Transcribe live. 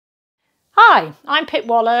Hi, I'm Pip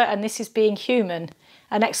Waller and this is Being Human,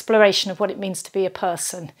 an exploration of what it means to be a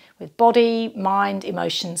person with body, mind,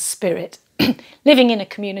 emotions, spirit, living in a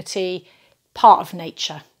community, part of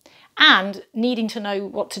nature, and needing to know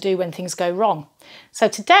what to do when things go wrong. So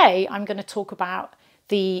today I'm going to talk about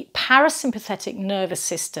the parasympathetic nervous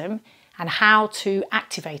system and how to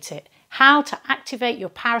activate it. How to activate your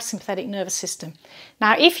parasympathetic nervous system.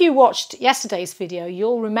 Now, if you watched yesterday's video,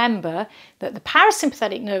 you'll remember that the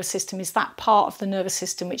parasympathetic nervous system is that part of the nervous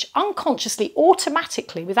system which unconsciously,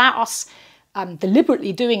 automatically, without us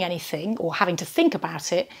deliberately doing anything or having to think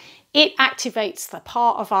about it, it activates the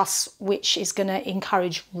part of us which is going to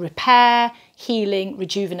encourage repair, healing,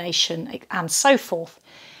 rejuvenation, and so forth.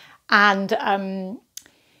 And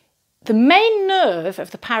the main nerve of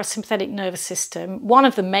the parasympathetic nervous system, one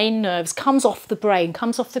of the main nerves, comes off the brain,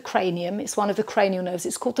 comes off the cranium. It's one of the cranial nerves.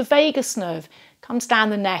 It's called the vagus nerve. Comes down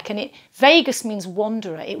the neck, and vagus means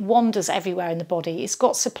wanderer. It wanders everywhere in the body. It's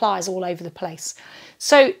got supplies all over the place.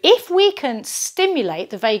 So if we can stimulate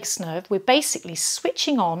the vagus nerve, we're basically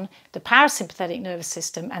switching on the parasympathetic nervous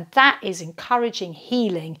system, and that is encouraging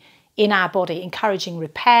healing in our body, encouraging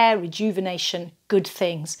repair, rejuvenation, good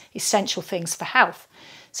things, essential things for health.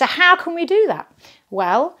 So how can we do that?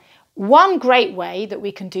 Well, one great way that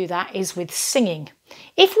we can do that is with singing.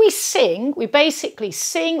 If we sing, we basically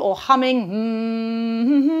sing or humming,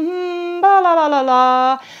 la la la la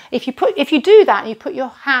la. If you do that and you put your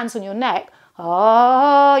hands on your neck,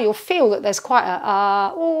 you'll feel that there's quite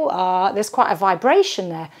a vibration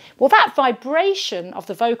there. Well, that vibration of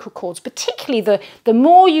the vocal cords, particularly the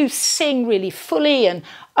more you sing really fully and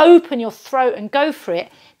open your throat and go for it,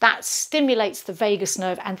 that stimulates the vagus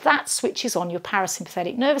nerve and that switches on your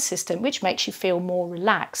parasympathetic nervous system, which makes you feel more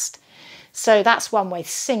relaxed. So that's one way,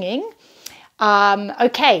 singing.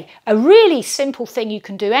 Okay, a really simple thing you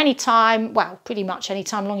can do anytime, well, pretty much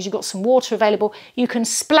anytime, as long as you've got some water available, you can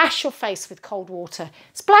splash your face with cold water.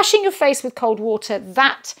 Splashing your face with cold water,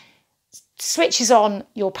 that switches on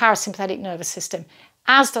your parasympathetic nervous system,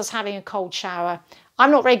 as does having a cold shower. I'm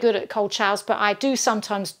not very good at cold showers, but I do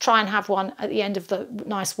sometimes try and have one at the end of the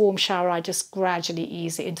nice warm shower. I just gradually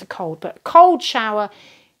ease it into cold. But cold shower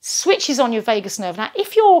switches on your vagus nerve. Now,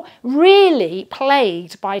 if you're really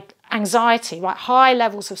plagued by anxiety, right, high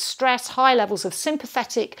levels of stress, high levels of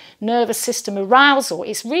sympathetic nervous system arousal,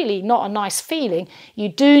 it's really not a nice feeling. You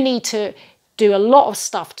do need to do a lot of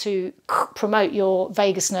stuff to promote your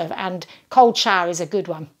vagus nerve, and cold shower is a good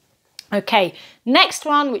one. Okay, next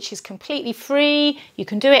one, which is completely free, you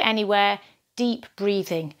can do it anywhere, deep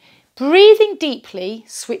breathing. Breathing deeply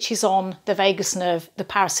switches on the vagus nerve, the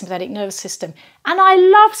parasympathetic nervous system. And I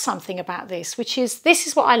love something about this, this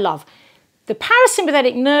is what I love. The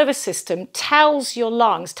parasympathetic nervous system tells your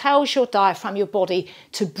lungs, tells your diaphragm, your body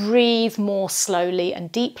to breathe more slowly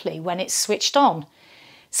and deeply when it's switched on.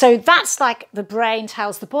 So that's like the brain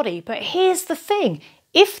tells the body. But here's the thing,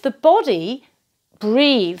 if the body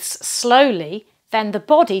breathes slowly, then the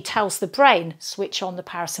body tells the brain, switch on the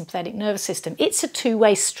parasympathetic nervous system. It's a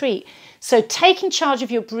two-way street. So taking charge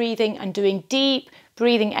of your breathing and doing deep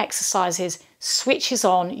breathing exercises switches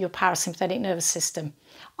on your parasympathetic nervous system.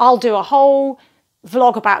 I'll do a whole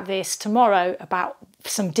vlog about this tomorrow, about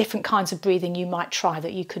some different kinds of breathing you might try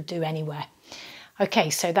that you could do anywhere.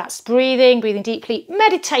 Okay, so that's breathing deeply.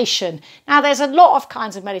 Meditation. Now, there's a lot of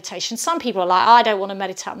kinds of meditation. Some people are like, I don't want to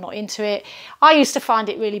meditate, I'm not into it. I used to find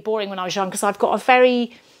it really boring when I was young because I've got a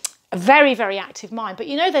very, very active mind. But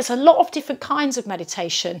you know, there's a lot of different kinds of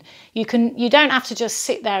meditation. You don't have to just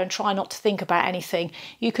sit there and try not to think about anything.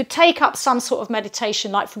 You could take up some sort of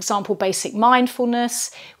meditation, like, for example, basic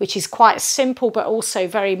mindfulness, which is quite simple, but also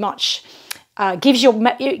very much it gives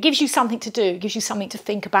you something to do, gives you something to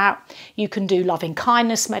think about. You can do loving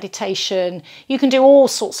kindness meditation. You can do all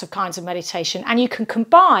sorts of kinds of meditation, and you can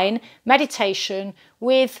combine meditation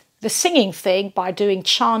with the singing thing by doing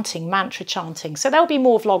chanting, mantra chanting. So there'll be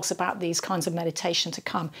more vlogs about these kinds of meditation to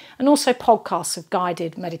come, and also podcasts of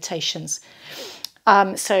guided meditations.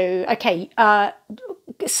 Some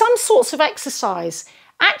sorts of exercise.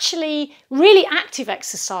 Actually, really active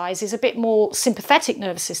exercise is a bit more sympathetic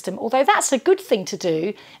nervous system, although that's a good thing to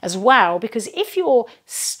do as well, because if you're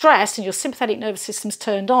stressed and your sympathetic nervous system's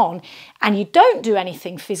turned on and you don't do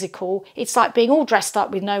anything physical, it's like being all dressed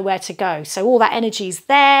up with nowhere to go. So all that energy is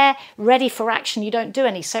there, ready for action, you don't do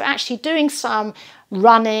any. So actually doing some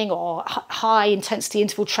running or high intensity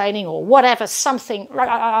interval training or whatever, something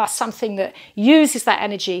that uses that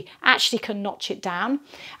energy actually can notch it down.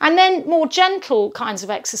 And then more gentle kinds of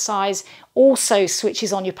exercise also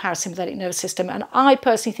switches on your parasympathetic nervous system. And I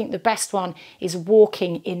personally think the best one is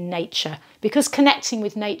walking in nature, because connecting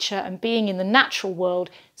with nature and being in the natural world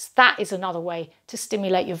So that is another way to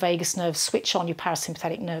stimulate your vagus nerve, switch on your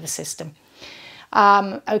parasympathetic nervous system.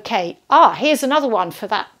 Okay, here's another one for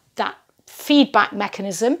that feedback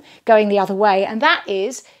mechanism going the other way, and that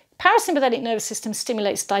is parasympathetic nervous system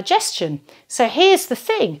stimulates digestion. So here's the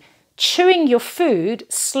thing, chewing your food,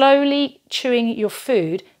 slowly chewing your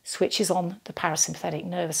food switches on the parasympathetic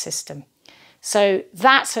nervous system. So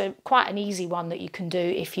that's quite an easy one that you can do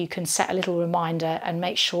if you can set a little reminder and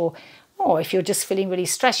make sure, if you're just feeling really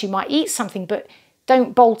stressed, you might eat something, but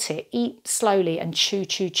don't bolt it. Eat slowly and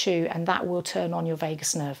chew, and that will turn on your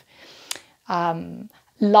vagus nerve.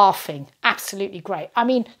 Laughing, absolutely great. I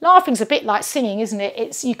mean, laughing's a bit like singing, isn't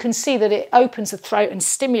it? You can see that it opens the throat and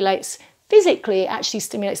stimulates, physically, it actually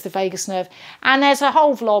stimulates the vagus nerve. And there's a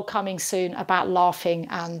whole vlog coming soon about laughing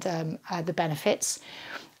and the benefits.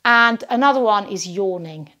 And another one is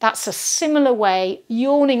yawning. That's a similar way.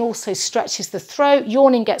 Yawning also stretches the throat.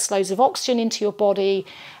 Yawning gets loads of oxygen into your body.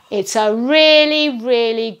 It's a really,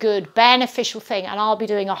 really good, beneficial thing. And I'll be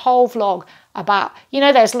doing a whole vlog about,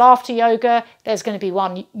 there's laughter yoga. There's going to be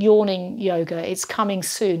one of yoga. It's coming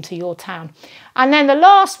soon to your town. And then the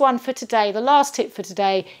last one for today, the last tip for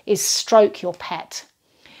today is stroke your pet.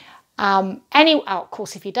 Of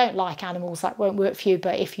course, if you don't like animals, that won't work for you.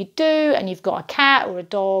 But if you do, and you've got a cat or a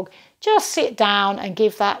dog, just sit down and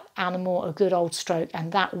give that animal a good old stroke,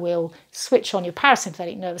 and that will switch on your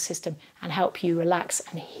parasympathetic nervous system and help you relax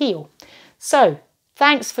and heal. So,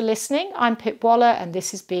 thanks for listening. I'm Pip Waller, and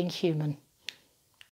this is Being Human.